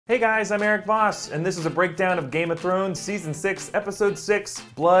Hey guys, I'm Erik Voss, and this is a breakdown of Game of Thrones Season 6, Episode 6,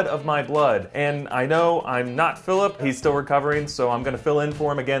 Blood of My Blood. And I know I'm not Philip, he's still recovering, so I'm gonna fill in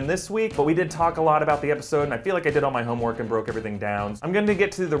for him again this week, but we did talk a lot about the episode, and I feel like I did all my homework and broke everything down. I'm gonna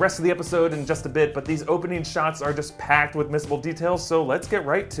get to the rest of the episode in just a bit, but these opening shots are just packed with missable details, so let's get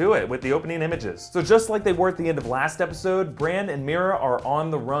right to it with the opening images. So just like they were at the end of last episode, Bran and Meera are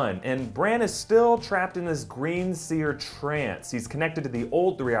on the run, and Bran is still trapped in this green seer trance. He's connected to the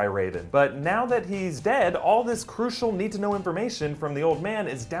old Three-Eyed Raven. But now that he's dead, all this crucial need-to-know information from the old man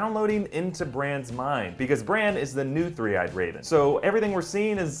is downloading into Bran's mind, because Bran is the new Three-Eyed Raven. So everything we're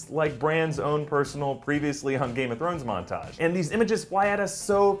seeing is like Bran's own personal previously on Game of Thrones montage. And these images fly at us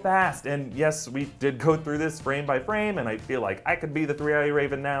so fast, and yes, we did go through this frame by frame, and I feel like I could be the Three-Eyed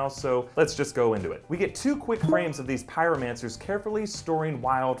Raven now, so let's just go into it. We get two quick frames of these pyromancers carefully storing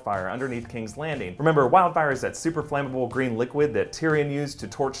wildfire underneath King's Landing. Remember, wildfire is that super flammable green liquid that Tyrion used to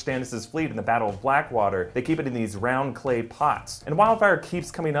torch Stannis' fleet in the Battle of Blackwater. They keep it in these round clay pots. And wildfire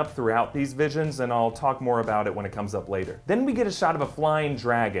keeps coming up throughout these visions, and I'll talk more about it when it comes up later. Then we get a shot of a flying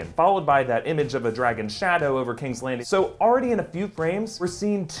dragon, followed by that image of a dragon's shadow over King's Landing. So already in a few frames, we're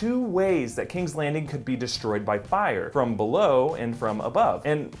seeing two ways that King's Landing could be destroyed by fire, from below and from above.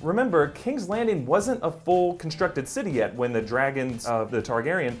 And remember, King's Landing wasn't a full constructed city yet when the dragons of the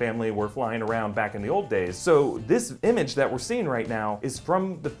Targaryen family were flying around back in the old days. So this image that we're seeing right now is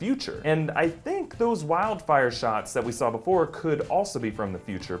from the future. And I think those wildfire shots that we saw before could also be from the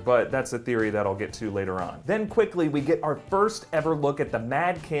future, but that's a theory that I'll get to later on. Then quickly, we get our first ever look at the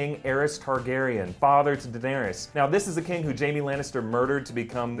Mad King Aerys Targaryen, father to Daenerys. Now this is a king who Jaime Lannister murdered to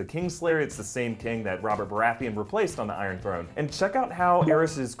become the Kingslayer. It's the same king that Robert Baratheon replaced on the Iron Throne. And check out how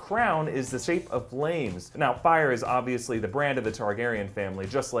Aerys' crown is the shape of flames. Now fire is obviously the brand of the Targaryen family,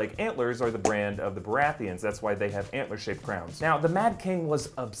 just like antlers are the brand of the Baratheons. That's why they have antler-shaped crowns. Now the Mad King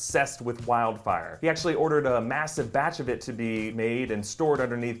was obsessed with wildfire. He actually ordered a massive batch of it to be made and stored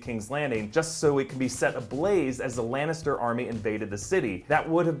underneath King's Landing just so it could be set ablaze as the Lannister army invaded the city. That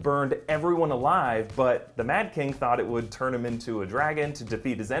would have burned everyone alive, but the Mad King thought it would turn him into a dragon to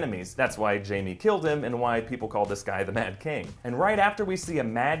defeat his enemies. That's why Jaime killed him and why people call this guy the Mad King. And right after we see a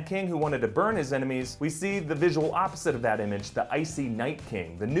Mad King who wanted to burn his enemies, we see the visual opposite of that image, the icy Night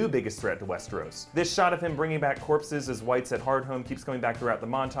King, the new biggest threat to Westeros. This shot of him bringing back corpses as White's at Hardhome keeps coming back throughout the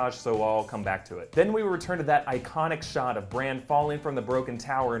montage, so I'll come back to it. Then we return to that iconic shot of Bran falling from the broken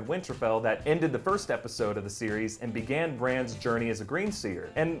tower in Winterfell that ended the first episode of the series and began Bran's journey as a green seer.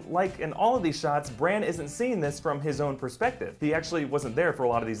 And like in all of these shots, Bran isn't seeing this from his own perspective. He actually wasn't there for a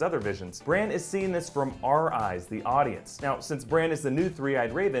lot of these other visions. Bran is seeing this from our eyes, the audience. Now, since Bran is the new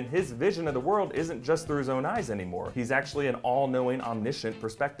Three-Eyed Raven, his vision of the world isn't just through his own eyes anymore. He's actually an all-knowing, omniscient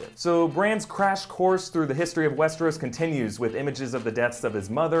perspective. So Bran's crash course through the history of Westeros continues with images of the deaths of his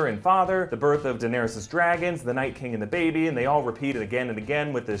mother and father, the birth of Daenerys' dragons, the Night King and the baby, and they all repeat it again and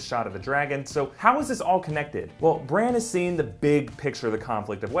again with this shot of the dragon. So how is this all connected? Well, Bran is seeing the big picture of the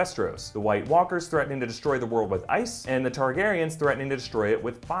conflict of Westeros. The White Walkers threatening to destroy the world with ice, and the Targaryens threatening to destroy it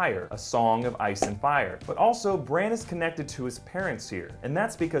with fire, a song of ice and fire. But also, Bran is connected to his parents here, and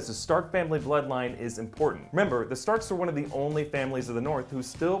that's because the Stark family bloodline is important. Remember, the Starks are one of the only families of the North who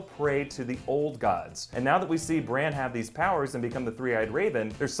still pray to the old gods. And now that we see Bran have these powers and become the Three-Eyed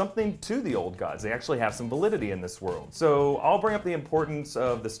Raven, there's something to the old gods. They actually have some validity in this world. So I'll bring up the importance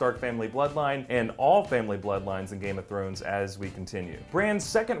of the Stark family bloodline and all family bloodlines in Game of Thrones as we continue. Bran's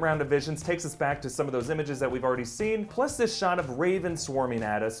second round of visions takes us back to some of those images that we've already seen, plus this shot of ravens swarming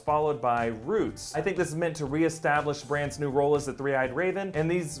at us, followed by roots. I think this is meant to re-establish Bran's new role as the Three-Eyed Raven, and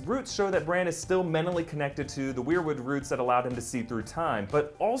these roots show that Bran is still mentally connected to the weirwood roots that allowed him to see through time.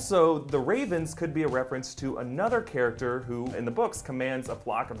 But also, the ravens could be a reference to another character who, in the books, commands a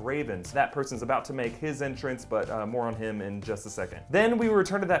flock of ravens. That person's about to make his entrance, but more on him in just a second. Then we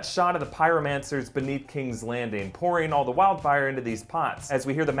return to that shot of the pyromancers beneath King's Landing, pouring all the wildfire into these pots, as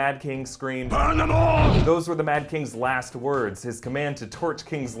we hear the Mad King scream, "Burn them all!" Those were the Mad King's last words, his command to torch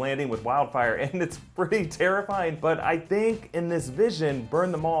King's Landing with wildfire, and it's pretty terrifying, but I think in this vision,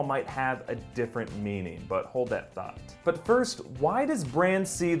 burn them all might have a different meaning, but hold that thought. But first, why does Bran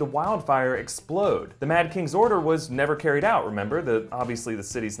see the wildfire explode? The Mad King's order was never carried out, remember? Obviously the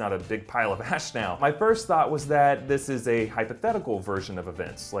city's not a big pile of ash now. My first thought was that this is a hypothetical version of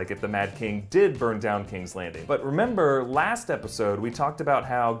events, like if the Mad King did burn down King's Landing. But remember, last episode we talked about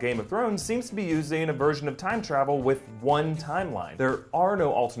how Game of Thrones seems to be using a version of time travel with one timeline. There are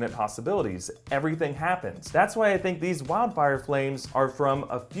no alternate possibilities. Everything happens. That's why I think these wildfire flames are from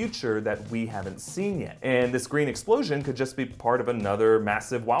a future that we haven't seen yet. And this green explosion could just be part of another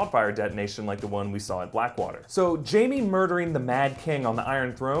massive wildfire detonation like the one we saw at Blackwater. So Jaime murdering the Mad King on the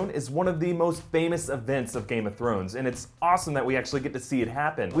Iron Throne is one of the most famous events of Game of Thrones, and it's awesome that we actually get to see it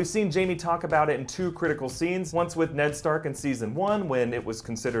happen. We've seen Jaime talk about it in two critical scenes, once with Ned Stark in Season 1 when it was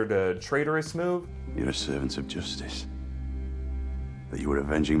considered a traitorous move. You're a servant of justice. That you were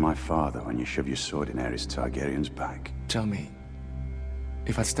avenging my father when you shoved your sword in Aerys Targaryen's back. Tell me,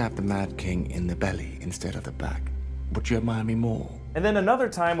 if I stabbed the Mad King in the belly instead of the back, would you admire me more? And then another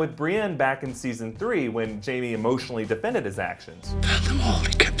time with Brienne back in Season 3 when Jaime emotionally defended his actions. Tell them all,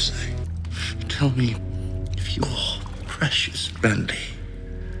 he kept saying. Tell me if your precious Renly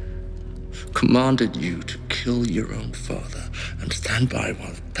commanded you to kill your own father and stand by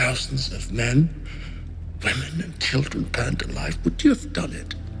while thousands of men, women and children burned to life, would you have done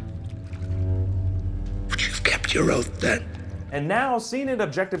it? Would you have kept your oath then? And now, seeing it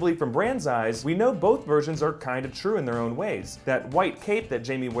objectively from Bran's eyes, we know both versions are kind of true in their own ways. That white cape that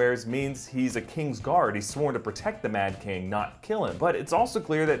Jaime wears means he's a king's guard. He's sworn to protect the Mad King, not kill him. But it's also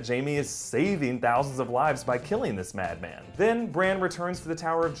clear that Jaime is saving thousands of lives by killing this madman. Then Bran returns to the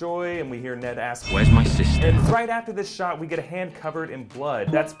Tower of Joy, and we hear Ned ask, "Where's my sister?" And right after this shot, we get a hand covered in blood.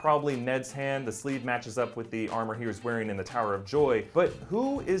 That's probably Ned's hand. The sleeve matches up with the armor he was wearing in the Tower of Joy. But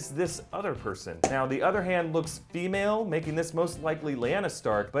who is this other person? Now, the other hand looks female, making this most likely Lyanna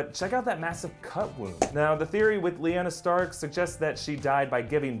Stark, but check out that massive cut wound. Now, the theory with Lyanna Stark suggests that she died by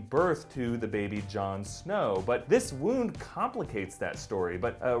giving birth to the baby Jon Snow, but this wound complicates that story.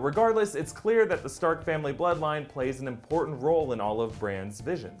 But regardless, it's clear that the Stark family bloodline plays an important role in all of Bran's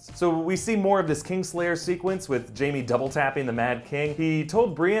visions. So we see more of this Kingslayer sequence with Jaime double tapping the Mad King. He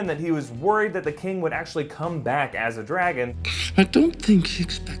told Brienne that he was worried that the king would actually come back as a dragon. I don't think he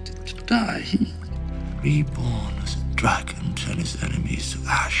expected to die. He reborn as a dragon, turn his enemies to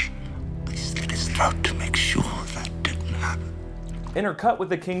ash. They slit his throat to make sure that didn't happen. Intercut with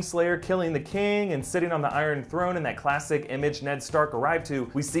the Kingslayer killing the king and sitting on the Iron Throne in that classic image Ned Stark arrived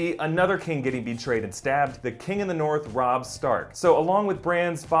to, we see another king getting betrayed and stabbed, the King in the North, Robb Stark. So along with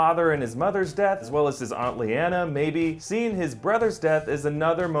Bran's father and his mother's death, as well as his Aunt Lyanna, maybe, seeing his brother's death is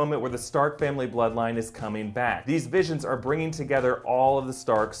another moment where the Stark family bloodline is coming back. These visions are bringing together all of the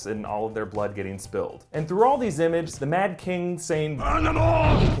Starks and all of their blood getting spilled. And through all these images, the Mad King saying, "Burn them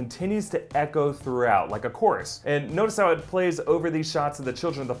all!" continues to echo throughout, like a chorus. And notice how it plays over these shots of the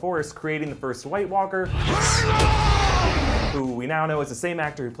Children of the Forest creating the first White Walker, who we now know is the same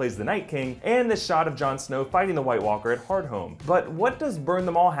actor who plays the Night King, and this shot of Jon Snow fighting the White Walker at Hardhome. But what does Burn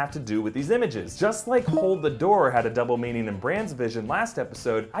Them All have to do with these images? Just like Hold the Door had a double meaning in Bran's vision last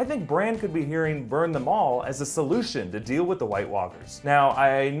episode, I think Bran could be hearing Burn Them All as a solution to deal with the White Walkers. Now,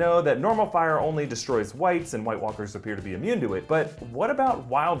 I know that normal fire only destroys whites and White Walkers appear to be immune to it, but what about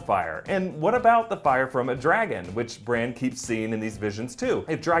wildfire? And what about the fire from a dragon, which Bran keeps seeing in these visions too?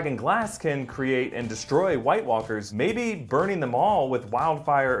 If dragon glass can create and destroy White Walkers, maybe burning them all with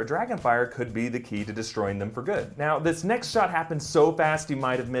wildfire or dragonfire could be the key to destroying them for good. Now, this next shot happens so fast you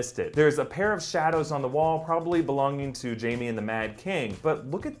might have missed it. There's a pair of shadows on the wall, probably belonging to Jaime and the Mad King, but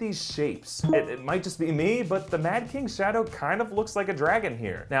look at these shapes. It might just be me, but the Mad King's shadow kind of looks like a dragon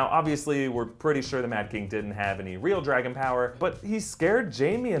here. Now, obviously, we're pretty sure the Mad King didn't have any real dragon power, but he scared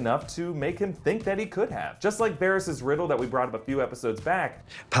Jaime enough to make him think that he could have. Just like Varys' riddle that we brought up a few episodes back.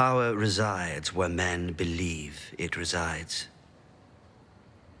 Power resides where men believe it resides.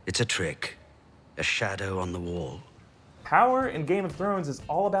 It's a trick, a shadow on the wall. Power in Game of Thrones is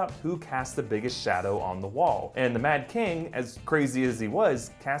all about who casts the biggest shadow on the wall. And the Mad King, as crazy as he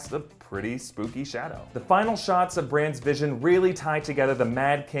was, cast a pretty spooky shadow. The final shots of Bran's vision really tie together the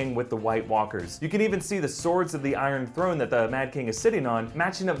Mad King with the White Walkers. You can even see the swords of the Iron Throne that the Mad King is sitting on,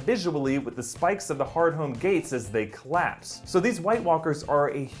 matching up visually with the spikes of the Hardhome gates as they collapse. So these White Walkers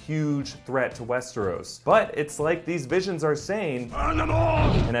are a huge threat to Westeros. But it's like these visions are saying, "Burn them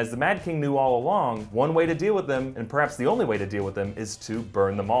all!" And as the Mad King knew all along, one way to deal with them, and perhaps the only way to deal with them, is to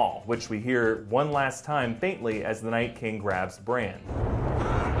burn them all, which we hear one last time faintly as the Night King grabs Bran.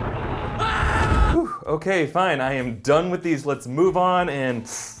 Whew, okay, fine, I am done with these. Let's move on and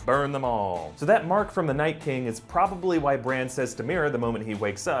burn them all. So that mark from the Night King is probably why Bran says to Mira the moment he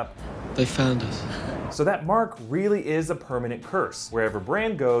wakes up, They found us. So that mark really is a permanent curse. Wherever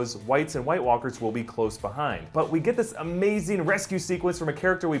Bran goes, Whites and White Walkers will be close behind. But we get this amazing rescue sequence from a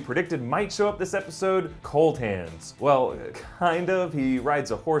character we predicted might show up this episode, Cold Hands. Well, kind of. He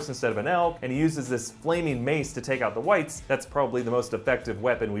rides a horse instead of an elk, and he uses this flaming mace to take out the Whites. That's probably the most effective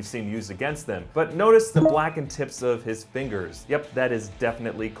weapon we've seen used against them. But notice the blackened tips of his fingers. Yep, that is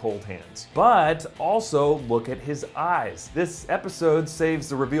definitely Cold Hands. But also look at his eyes. This episode saves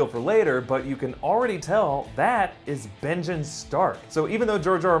the reveal for later, later, but you can already tell that is Benjen Stark. So even though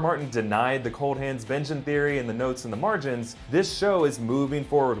George R.R. Martin denied the Cold Hands Benjen theory in the notes and the margins, this show is moving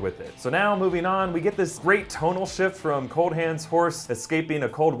forward with it. So now moving on, we get this great tonal shift from Cold Hands' horse escaping a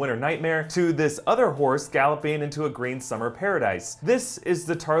cold winter nightmare to this other horse galloping into a green summer paradise. This is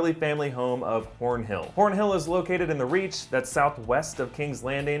the Tarly family home of Hornhill. Hornhill is located in the Reach that's southwest of King's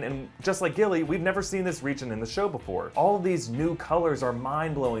Landing, and just like Gilly, we've never seen this region in the show before. All of these new colors are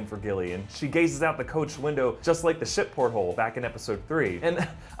mind-blowing for Gilly, and she gazes out the coach window just like the ship porthole back in episode 3. And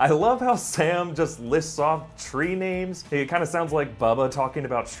I love how Sam just lists off tree names. It kind of sounds like Bubba talking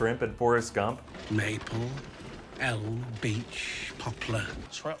about shrimp in Forrest Gump. Maple, elm, beech, poplar.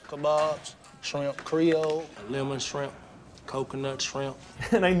 Shrimp kebabs, shrimp Creole, lemon shrimp, coconut shrimp.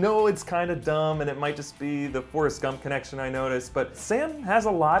 And I know it's kind of dumb and it might just be the Forrest Gump connection I noticed, but Sam has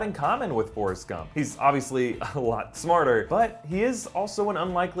a lot in common with Forrest Gump. He's obviously a lot smarter, but he is also an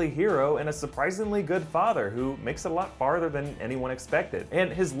unlikely hero and a surprisingly good father who makes it a lot farther than anyone expected.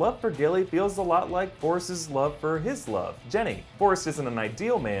 And his love for Gilly feels a lot like Forrest's love for his love, Jenny. Forrest isn't an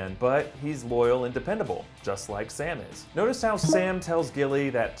ideal man, but he's loyal and dependable, just like Sam is. Notice how Sam tells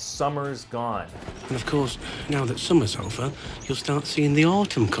Gilly that summer's gone. And of course, now that summer's over, you'll start seeing the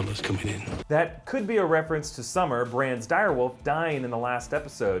autumn colours coming in. That could be a reference to Summer, Bran's direwolf, dying in the last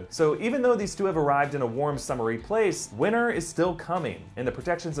episode. So even though these two have arrived in a warm, summery place, winter is still coming, and the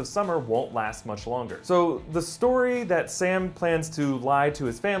protections of summer won't last much longer. So the story that Sam plans to lie to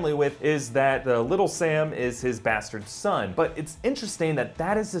his family with is that the little Sam is his bastard son. But it's interesting that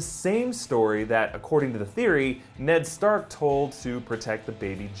that is the same story that, according to the theory, Ned Stark told to protect the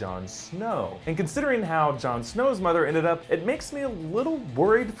baby Jon Snow. And considering how Jon Snow's mother ended up, it makes me a little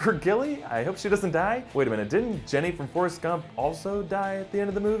worried for Gilly. I hope she doesn't die. Wait a minute, didn't Jenny from Forrest Gump also die at the end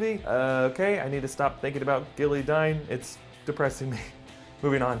of the movie? Okay, I need to stop thinking about Gilly dying. It's depressing me.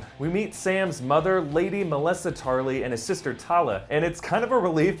 Moving on, we meet Sam's mother, Lady Melissa Tarly, and his sister Tala, and it's kind of a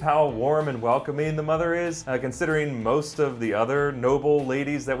relief how warm and welcoming the mother is, considering most of the other noble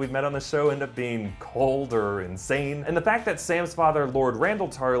ladies that we've met on the show end up being cold or insane. And the fact that Sam's father, Lord Randall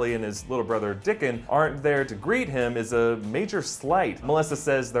Tarly, and his little brother Dickon aren't there to greet him is a major slight. Melissa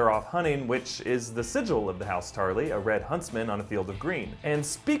says they're off hunting, which is the sigil of the House Tarly, a red huntsman on a field of green. And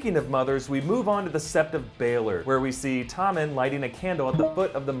speaking of mothers, we move on to the Sept of Baelor, where we see Tommen lighting a candle at the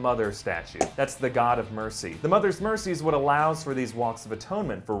foot of the Mother statue. That's the god of mercy. The Mother's mercy is what allows for these walks of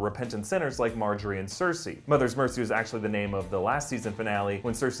atonement for repentant sinners like Margaery and Cersei. Mother's mercy was actually the name of the last season finale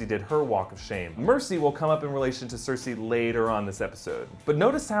when Cersei did her walk of shame. Mercy will come up in relation to Cersei later on this episode. But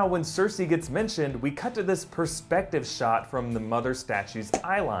notice how when Cersei gets mentioned, we cut to this perspective shot from the Mother statue's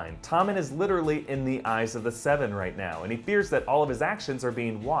eye line. Tommen is literally in the eyes of the Seven right now, and he fears that all of his actions are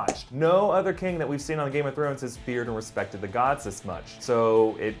being watched. No other king that we've seen on Game of Thrones has feared and respected the gods this much. So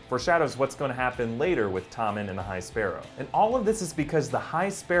it foreshadows what's going to happen later with Tommen and the High Sparrow. And all of this is because the High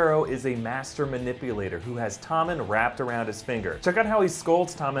Sparrow is a master manipulator who has Tommen wrapped around his finger. Check out how he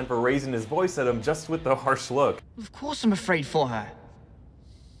scolds Tommen for raising his voice at him just with the harsh look. Of course I'm afraid for her.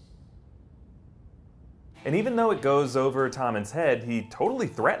 And even though it goes over Tommen's head, he totally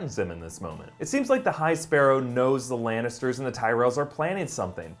threatens him in this moment. It seems like the High Sparrow knows the Lannisters and the Tyrells are planning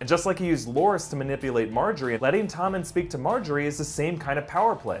something. And just like he used Loras to manipulate Margaery, letting Tommen speak to Margaery is the same kind of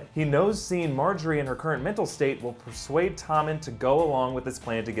power play. He knows seeing Margaery in her current mental state will persuade Tommen to go along with his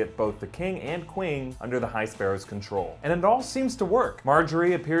plan to get both the King and Queen under the High Sparrow's control. And it all seems to work.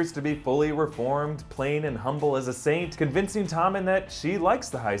 Margaery appears to be fully reformed, plain and humble as a saint, convincing Tommen that she likes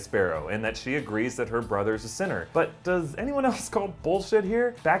the High Sparrow and that she agrees that her brother a sinner. But does anyone else call bullshit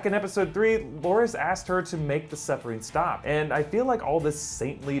here? Back in episode 3, Loras asked her to make the suffering stop. And I feel like all this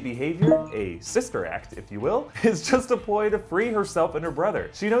saintly behavior, a sister act if you will, is just a ploy to free herself and her brother.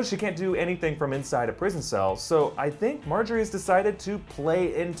 She knows she can't do anything from inside a prison cell, so I think Margaery has decided to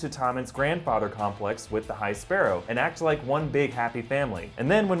play into Tommen's grandfather complex with the High Sparrow and act like one big happy family.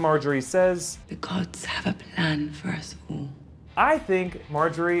 And then when Margaery says, "The gods have a plan for us all," I think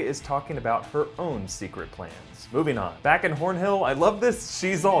Margaery is talking about her own secret plans. Moving on. Back in Hornhill, I love this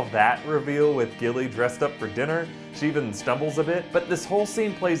 "she's all that" reveal with Gilly dressed up for dinner. She even stumbles a bit, but this whole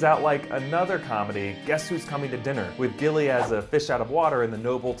scene plays out like another comedy, Guess Who's Coming to Dinner, with Gilly as a fish out of water in the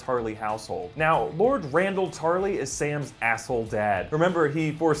noble Tarly household. Now, Lord Randall Tarly is Sam's asshole dad. Remember,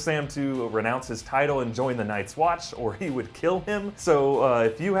 he forced Sam to renounce his title and join the Night's Watch, or he would kill him. So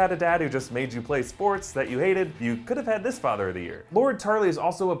if you had a dad who just made you play sports that you hated, you could have had this Father of the Year. Lord Tarly is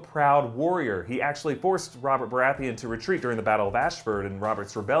also a proud warrior. He actually forced Robert Baratheon to retreat during the Battle of Ashford and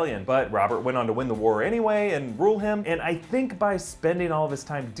Robert's rebellion, but Robert went on to win the war anyway and rule him, and I think by spending all of his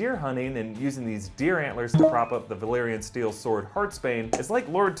time deer hunting and using these deer antlers to prop up the Valyrian steel sword Heartsbane, it's like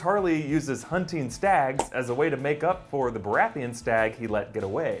Lord Tarly uses hunting stags as a way to make up for the Baratheon stag he let get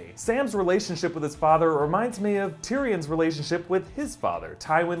away. Sam's relationship with his father reminds me of Tyrion's relationship with his father,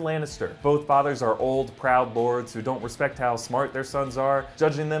 Tywin Lannister. Both fathers are old, proud lords who don't respect how smart their sons are,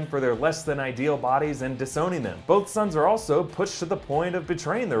 judging them for their less than ideal bodies and disowning them. Both sons are also pushed to the point of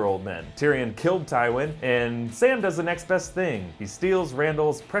betraying their old men. Tyrion killed Tywin, and Sam does the next best thing. He steals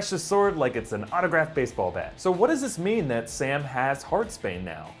Randall's precious sword like it's an autographed baseball bat. So what does this mean that Sam has Heartsbane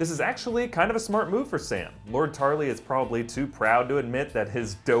now? This is actually kind of a smart move for Sam. Lord Tarly is probably too proud to admit that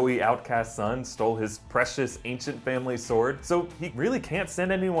his doughy outcast son stole his precious ancient family sword, so he really can't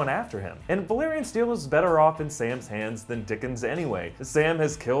send anyone after him. And Valyrian steel is better off in Sam's hands than Dickon's anyway. Sam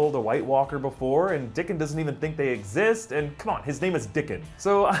has killed a White Walker before, and Dickon doesn't even think they exist, and come on, his name is Dickon.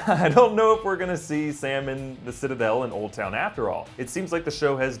 So I don't know if we're gonna see Sam in the Citadel in Old Town after all. It seems like the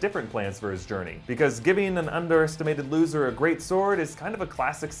show has different plans for his journey, because giving an underestimated loser a great sword is kind of a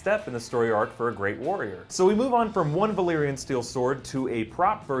classic step in the story arc for a great warrior. So we move on from one Valyrian steel sword to a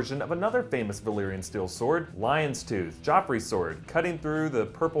prop version of another famous Valyrian steel sword, Lion's Tooth, Joffrey's sword, cutting through the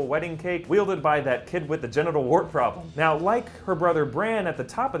purple wedding cake wielded by that kid with the genital wart problem. Now, like her brother Bran at the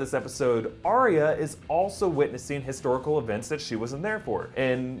top of this episode, Arya is also witnessing historical events that she wasn't there for.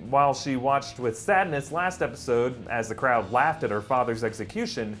 And while she watched with sadness last episode as the crowd laughed at her father's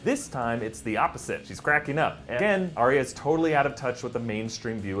execution, this time it's the opposite. She's cracking up. And again, Arya is totally out of touch with the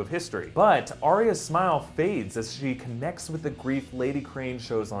mainstream view of history. But Arya's smile fades as she connects with the grief Lady Crane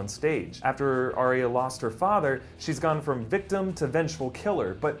shows on stage. After Arya lost her father, she's gone from victim to vengeful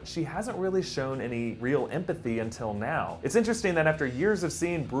killer, but she hasn't really shown any real empathy until now. It's interesting that after years of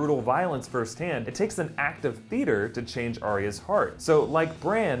seeing brutal violence firsthand, it takes an act of theater to change Arya's heart. So like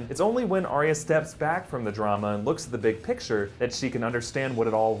Bran, it's only when Arya steps back from the drama and looks at the big picture that she can understand what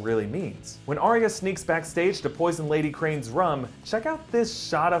it all really means. When Arya sneaks backstage to poison Lady Crane's rum, check out this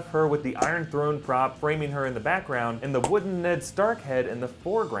shot of her with the Iron Throne prop framing her in the background and the wooden Ned Stark head in the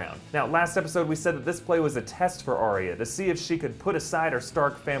foreground. Now, last episode we said that this play was a test for Arya to see if she could put aside her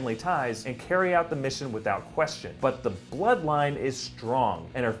Stark family ties and carry out the mission without question. But the bloodline is strong,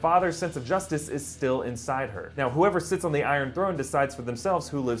 and her father's sense of justice is still inside her. Now, whoever sits on the Iron Throne decides for themselves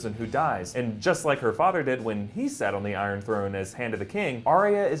who lives and who dies, and just like her father did when he sat on the Iron Throne as Hand of the King,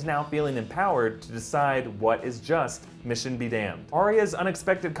 Arya is now feeling empowered to decide what is just. Mission be damned. Arya's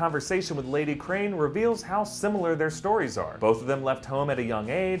unexpected conversation with Lady Crane reveals how similar their stories are. Both of them left home at a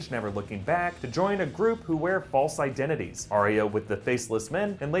young age, never looking back, to join a group who wear false identities. Arya with the Faceless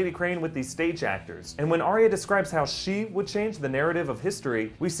Men, and Lady Crane with these stage actors. And when Arya describes how she would change the narrative of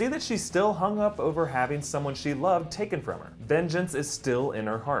history, we see that she's still hung up over having someone she loved taken from her. Vengeance is still in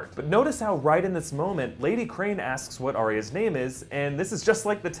her heart. But notice how right in this moment, Lady Crane asks what Arya's name is, and this is just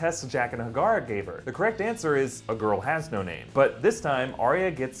like the test Jack and Hagar gave her. The correct answer is, a girl has no name. But this time, Arya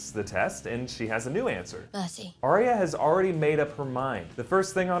gets the test, and she has a new answer. Mercy. Arya has already made up her mind. The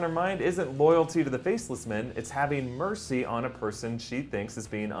first thing on her mind isn't loyalty to the Faceless Men, it's having mercy on a person she thinks is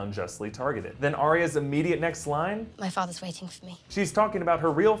being unjustly targeted. Then Arya's immediate next line? My father's waiting for me. She's talking about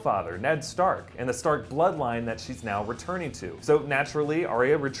her real father, Ned Stark, and the Stark bloodline that she's now returning to. So naturally,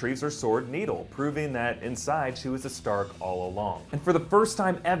 Arya retrieves her sword Needle, proving that inside she was a Stark all along. And for the first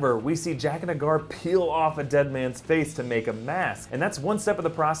time ever, we see Jack and Hagar peel off a dead man's face to make a mask. And that's one step of the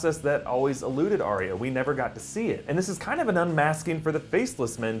process that always eluded Arya. We never got to see it. And this is kind of an unmasking for the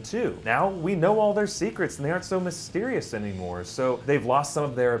Faceless Men too. Now we know all their secrets and they aren't so mysterious anymore, so they've lost some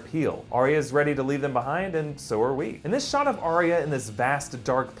of their appeal. Arya is ready to leave them behind, and so are we. And this shot of Arya in this vast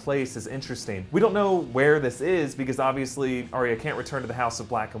dark place is interesting. We don't know where this is because obviously Arya can't return to the House of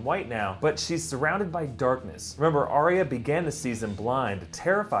Black and White now, but she's surrounded by darkness. Remember, Arya began the season blind,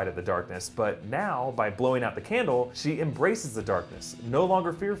 terrified of the darkness, but now by blowing out the candle, she embraces the darkness, no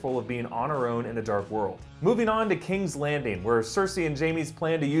longer fearful of being on her own in a dark world. Moving on to King's Landing, where Cersei and Jaime's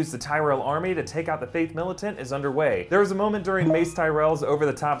plan to use the Tyrell army to take out the Faith Militant is underway. There was a moment during Mace Tyrell's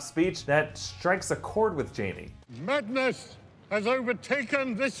over-the-top speech that strikes a chord with Jaime. Madness has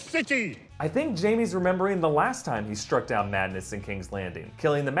overtaken this city! I think Jaime's remembering the last time he struck down madness in King's Landing,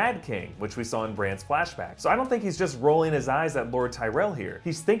 killing the Mad King, which we saw in Bran's flashback. So I don't think he's just rolling his eyes at Lord Tyrell here.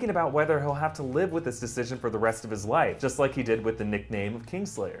 He's thinking about whether he'll have to live with this decision for the rest of his life, just like he did with the nickname of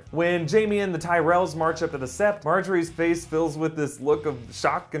Kingslayer. When Jaime and the Tyrells march up to the Sept, Marjorie's face fills with this look of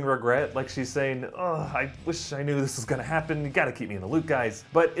shock and regret, like she's saying, "Ugh, I wish I knew this was gonna happen. You gotta keep me in the loop, guys."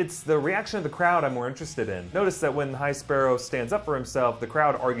 But it's the reaction of the crowd I'm more interested in. Notice that when High Sparrow stands up for himself, the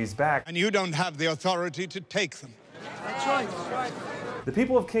crowd argues back. And you don't have the authority to take them. That's right. The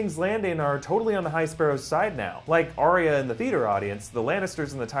people of King's Landing are totally on the High Sparrow's side now. Like Arya in the theater audience, the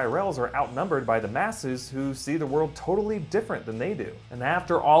Lannisters and the Tyrells are outnumbered by the masses who see the world totally different than they do. And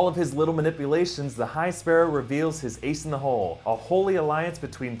after all of his little manipulations, the High Sparrow reveals his ace in the hole, a holy alliance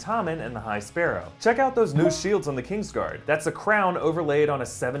between Tommen and the High Sparrow. Check out those new shields on the Kingsguard. That's a crown overlaid on a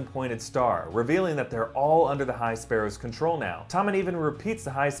 7-pointed star, revealing that they're all under the High Sparrow's control now. Tommen even repeats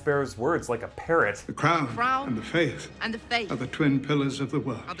the High Sparrow's words like a parrot. The crown, and the faith and the faith are the twin pillars of the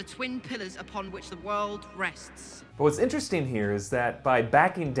world. are the twin pillars upon which the world rests. But what's interesting here is that by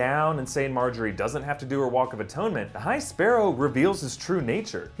backing down and saying Margaery doesn't have to do her walk of atonement, the High Sparrow reveals his true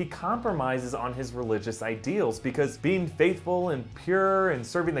nature. He compromises on his religious ideals because being faithful and pure and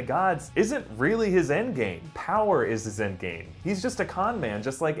serving the gods isn't really his endgame. Power is his endgame. He's just a con man,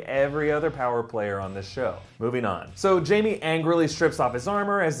 just like every other power player on this show. Moving on. So Jaime angrily strips off his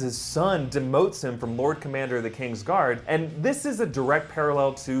armor as his son demotes him from Lord Commander of the King's Guard, and this is a direct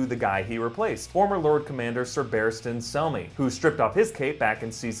parallel to the guy he replaced, former Lord Commander Sir Barristan Selmy, who stripped off his cape back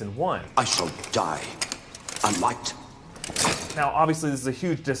in Season 1. I shall die unliked. Now, obviously this is a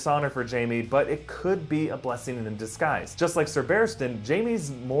huge dishonor for Jaime, but it could be a blessing in disguise. Just like Sir Barristan,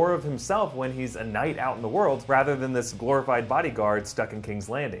 Jaime's more of himself when he's a knight out in the world, rather than this glorified bodyguard stuck in King's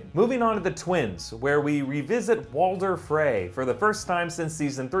Landing. Moving on to the twins, where we revisit Walder Frey for the first time since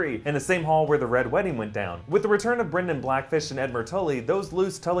Season 3, in the same hall where the Red Wedding went down. With the return of Brynden Blackfish and Edmure Tully, those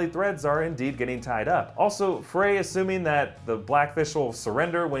loose Tully threads are indeed getting tied up. Also, Frey assuming that the Blackfish will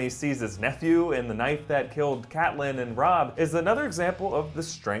surrender when he sees his nephew and the knife that killed Catelyn and Robb is another example of the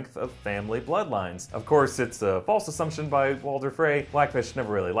strength of family bloodlines. Of course, it's a false assumption by Walder Frey. Blackfish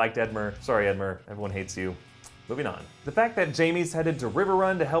never really liked Edmure. Sorry, Edmure, everyone hates you. Moving on. The fact that Jaime's headed to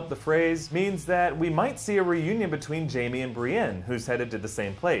Riverrun to help the Freys means that we might see a reunion between Jaime and Brienne, who's headed to the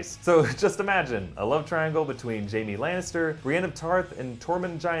same place. So just imagine, a love triangle between Jaime Lannister, Brienne of Tarth, and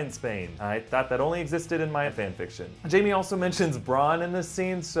Tormund Giantsbane. I thought that only existed in my fanfiction. Jaime also mentions Bran in this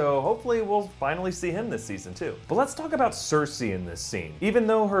scene, so hopefully we'll finally see him this season too. But let's talk about Cersei in this scene. Even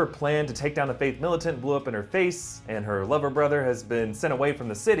though her plan to take down the Faith Militant blew up in her face, and her lover brother has been sent away from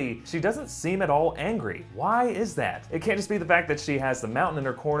the city, she doesn't seem at all angry. Why is that? It can't just be the fact that she has the mountain in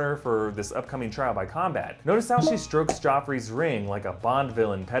her corner for this upcoming trial by combat. Notice how she strokes Joffrey's ring like a Bond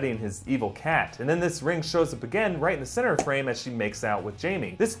villain petting his evil cat, and then this ring shows up again right in the center frame as she makes out with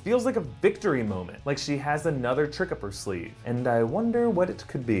Jaime. This feels like a victory moment, like she has another trick up her sleeve, and I wonder what it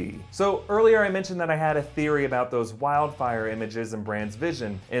could be. So earlier I mentioned that I had a theory about those wildfire images in Bran's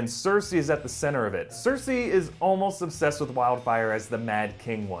vision, and Cersei is at the center of it. Cersei is almost obsessed with wildfire as the Mad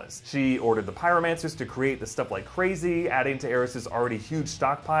King was. She ordered the pyromancers to create the stuff like crazy, adding to Aerys' already huge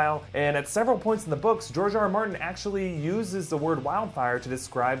stockpile, and at several points in the books, George R. R. Martin actually uses the word wildfire to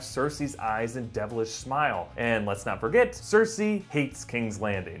describe Cersei's eyes and devilish smile. And let's not forget, Cersei hates King's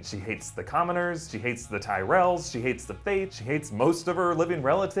Landing. She hates the commoners, she hates the Tyrells, she hates the Faith, she hates most of her living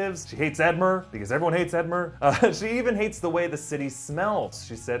relatives, she hates Edmure, because everyone hates Edmure. She even hates the way the city smells.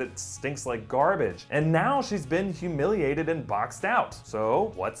 She said it stinks like garbage. And now she's been humiliated and boxed out.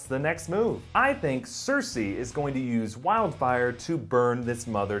 So what's the next move? I think Cersei is going to use wildfire to burn this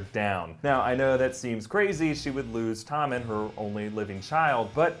mother down. Now, I know that seems crazy. She would lose Tommen, her only living child,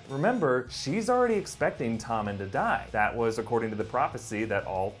 but remember, she's already expecting Tommen to die. That was according to the prophecy that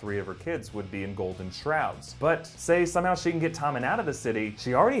all 3 of her kids would be in golden shrouds. But say somehow she can get Tommen out of the city,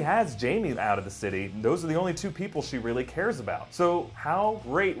 she already has Jaime out of the city. Those are the only 2 people she really cares about. So how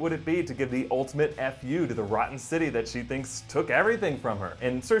great would it be to give the ultimate FU to the rotten city that she thinks took everything from her?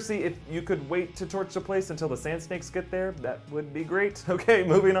 And Cersei, if you could wait to torch the place until the Sand Snakes get there, that would be great. Okay,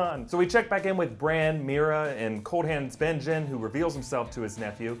 moving on. So we check back in with Bran, Mira, and Cold Hands Benjen, who reveals himself to his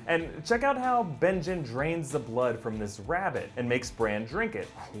nephew. And check out how Benjen drains the blood from this rabbit and makes Bran drink it.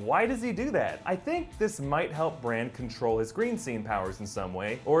 Why does he do that? I think this might help Bran control his green scene powers in some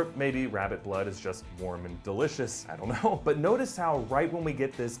way, or maybe rabbit blood is just warm and delicious, I don't know. But notice how right when we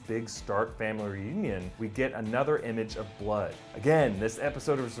get this big Stark family reunion, we get another image of blood. Again, this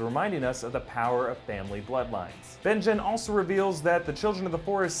episode is reminding us of the power of family bloodlines. Benjen also reveals that the Children of the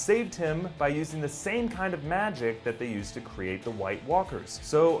Forest saved him by using the same kind of magic that they used to create the White Walkers.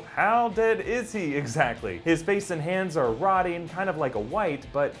 So how dead is he exactly? His face and hands are rotting, kind of like a white,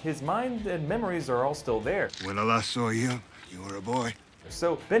 but his mind and memories are all still there. When I last saw you, you were a boy.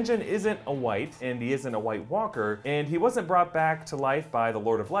 So Benjen isn't a white, and he isn't a White Walker, and he wasn't brought back to life by the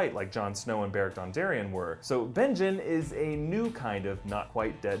Lord of Light like Jon Snow and Beric Dondarrion were. So Benjen is a new kind of not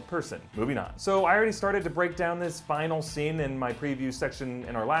quite dead person. Moving on. So I already started to break down this final scene in my preview section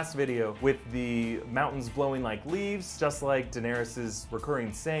in our last video with the mountains blowing like leaves, just like Daenerys'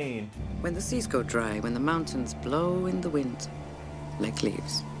 recurring saying, When the seas go dry, when the mountains blow in the wind, like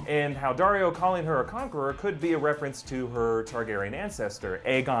leaves. And how Daario calling her a conqueror could be a reference to her Targaryen ancestor,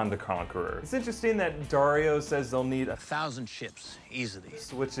 Aegon the Conqueror. It's interesting that Daario says they'll need 1,000 ships, easily.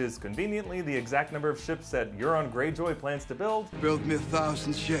 which is conveniently the exact number of ships that Euron Greyjoy plans to build. Build me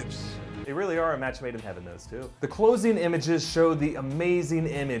 1,000 ships. They really are a match made in heaven, those two. The closing images show the amazing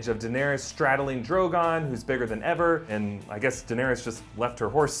image of Daenerys straddling Drogon, who's bigger than ever, and I guess Daenerys just left her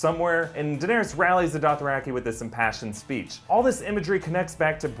horse somewhere, and Daenerys rallies the Dothraki with this impassioned speech. All this imagery connects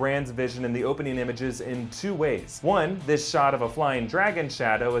back to Bran's vision in the opening images in two ways. One, this shot of a flying dragon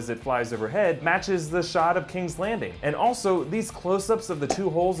shadow as it flies overhead matches the shot of King's Landing. And also, these close-ups of the two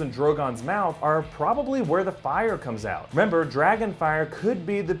holes in Drogon's mouth are probably where the fire comes out. Remember, dragon fire could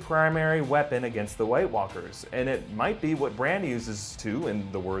be the primary weapon against the White Walkers, and it might be what Bran uses to, in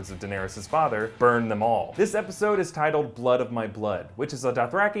the words of Daenerys' father, burn them all. This episode is titled Blood of My Blood, which is a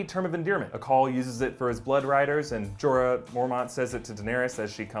Dothraki term of endearment. Akal uses it for his blood riders, and Jorah Mormont says it to Daenerys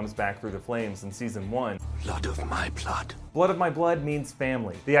as she comes back through the flames in season 1. Blood of my blood. Blood of my blood means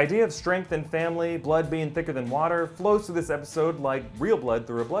family. The idea of strength and family, blood being thicker than water, flows through this episode like real blood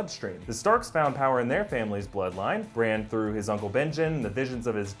through a bloodstream. The Starks found power in their family's bloodline, Bran through his Uncle Benjen, the visions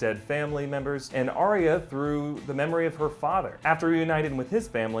of his dead family members, and Arya through the memory of her father. After reuniting with his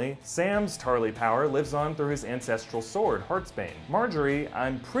family, Sam's Tarly power lives on through his ancestral sword, Heartsbane. Margaery,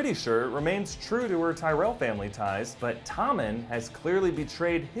 I'm pretty sure, remains true to her Tyrell family ties, but Tommen has clearly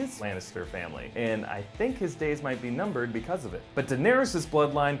betrayed his Lannister family, and I think his days might be numbered because of it. But Daenerys'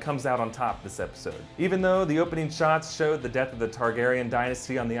 bloodline comes out on top this episode. Even though the opening shots showed the death of the Targaryen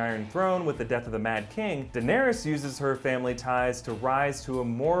dynasty on the Iron Throne with the death of the Mad King, Daenerys uses her family ties to rise to a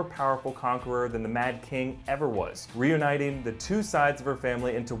more powerful conqueror than the Mad King ever was, reuniting the two sides of her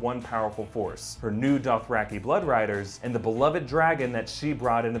family into one powerful force, her new Dothraki blood riders, and the beloved dragon that she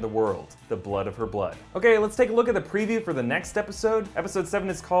brought into the world, the blood of her blood. Okay, let's take a look at the preview for the next episode. Episode 7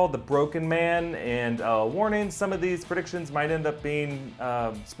 is called The Broken Man, and warning, some of these predictions might end up being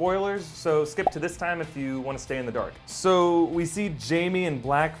spoilers, so skip to this time if you want to stay in the dark. So we see Jaime and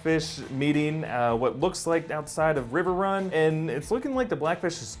Blackfish meeting what looks like outside of Riverrun, and it's looking like the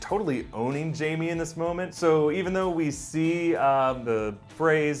Blackfish is totally owning Jaime in this moment. So even though we see the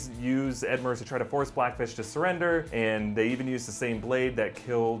Freys use Edmure to try to force Blackfish to surrender, and they even use the same blade that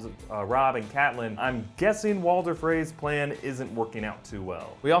killed Robb and Catelyn, I'm guessing Walder Frey's plan isn't working out too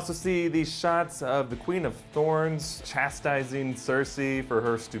well. We also see these shots of the Queen of Thorns chastising Cersei for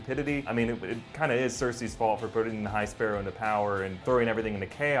her stupidity. I mean, it kind of is Cersei's fault for putting the High Sparrow into power and throwing everything into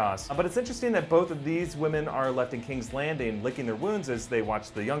chaos. But it's interesting that both of these women are left in King's Landing licking their wounds as they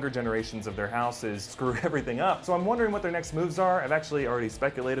watch the younger generations of their houses screw everything up. So I'm wondering what their next moves are. I've actually already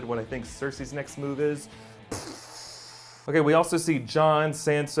speculated what I think Cersei's next move is. Okay, we also see Jon,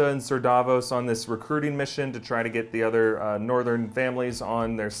 Sansa, and Ser Davos on this recruiting mission to try to get the other northern families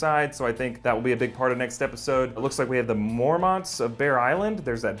on their side, so I think that will be a big part of next episode. It looks like we have the Mormonts of Bear Island,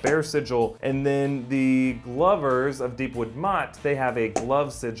 there's that bear sigil, and then the Glovers of Deepwood Mott, they have a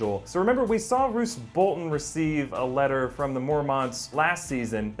glove sigil. So remember, we saw Roose Bolton receive a letter from the Mormonts last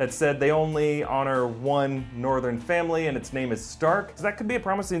season that said they only honor one northern family, and its name is Stark. So that could be a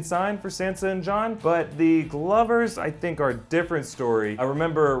promising sign for Sansa and Jon, but the Glovers, I think, are a different story. I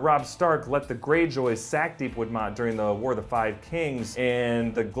remember Robb Stark let the Greyjoys sack Deepwood Mott during the War of the Five Kings,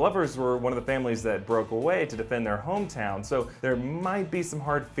 and the Glovers were one of the families that broke away to defend their hometown, so there might be some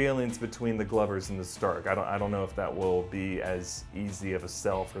hard feelings between the Glovers and the Stark. I don't know if that will be as easy of a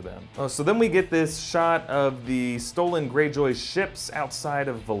sell for them. Oh, so then we get this shot of the stolen Greyjoy ships outside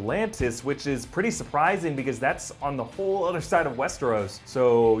of Volantis, which is pretty surprising because that's on the whole other side of Westeros.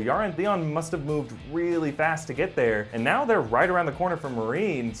 So Yara and Theon must have moved really fast to get there, and now they're right around the corner from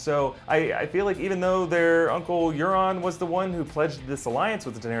Meereen. So I feel like even though their uncle Euron was the one who pledged this alliance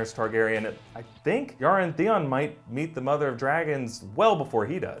with Daenerys Targaryen, I think Yara and Theon might meet the Mother of Dragons well before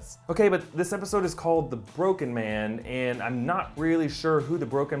he does. Okay, but this episode is called The Broken Man, and I'm not really sure who the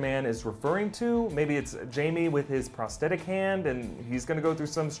Broken Man is referring to. Maybe it's Jaime with his prosthetic hand, and he's gonna go through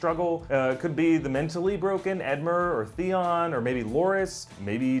some struggle. Could be the mentally broken Edmure or Theon, or maybe Loras.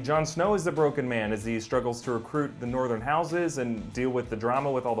 Maybe Jon Snow is the Broken Man as he struggles to recruit the northern houses and deal with the drama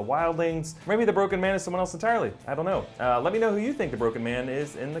with all the wildlings. Maybe the Broken Man is someone else entirely. I don't know. Let me know who you think the Broken Man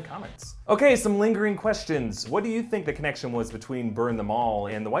is in the comments. Okay, Okay, some lingering questions. What do you think the connection was between Burn Them All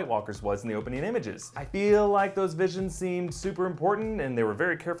and the White Walkers was in the opening images? I feel like those visions seemed super important and they were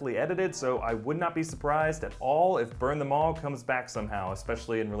very carefully edited, so I would not be surprised at all if Burn Them All comes back somehow,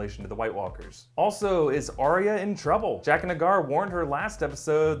 especially in relation to the White Walkers. Also, is Arya in trouble? Jack and Hagar warned her last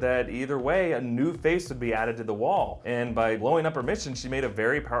episode that either way, a new face would be added to the wall, and by blowing up her mission, she made a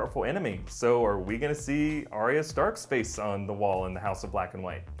very powerful enemy. So are we gonna see Arya Stark's face on the wall in the House of Black and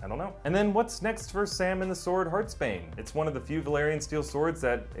White? I don't know. And then what's next for Sam and the sword Heartsbane? It's one of the few Valyrian steel swords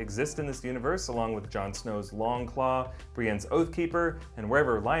that exist in this universe, along with Jon Snow's Longclaw, Brienne's Oathkeeper, and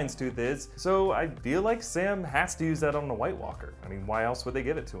wherever Lion's Tooth is. So I feel like Sam has to use that on the White Walker. I mean, why else would they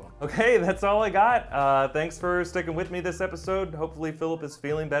give it to him? Okay, that's all I got. Thanks for sticking with me this episode. Hopefully Philip is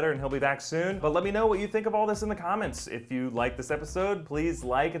feeling better and he'll be back soon. But let me know what you think of all this in the comments. If you like this episode, please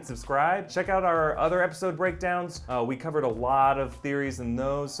like and subscribe. Check out our other episode breakdowns. We covered a lot of theories in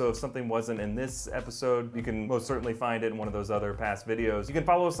those, so if something wasn't in this episode, you can most certainly find it in one of those other past videos. You can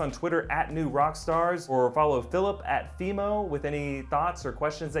follow us on Twitter @NewRockstars, or follow Philip @Fimo with any thoughts or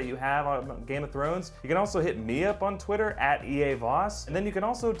questions that you have on Game of Thrones. You can also hit me up on Twitter @EAVoss, and then you can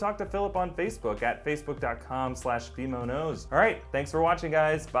also talk to Philip on Facebook @facebook.com/FimoKnows. All right, thanks for watching,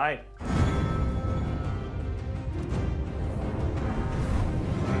 guys. Bye.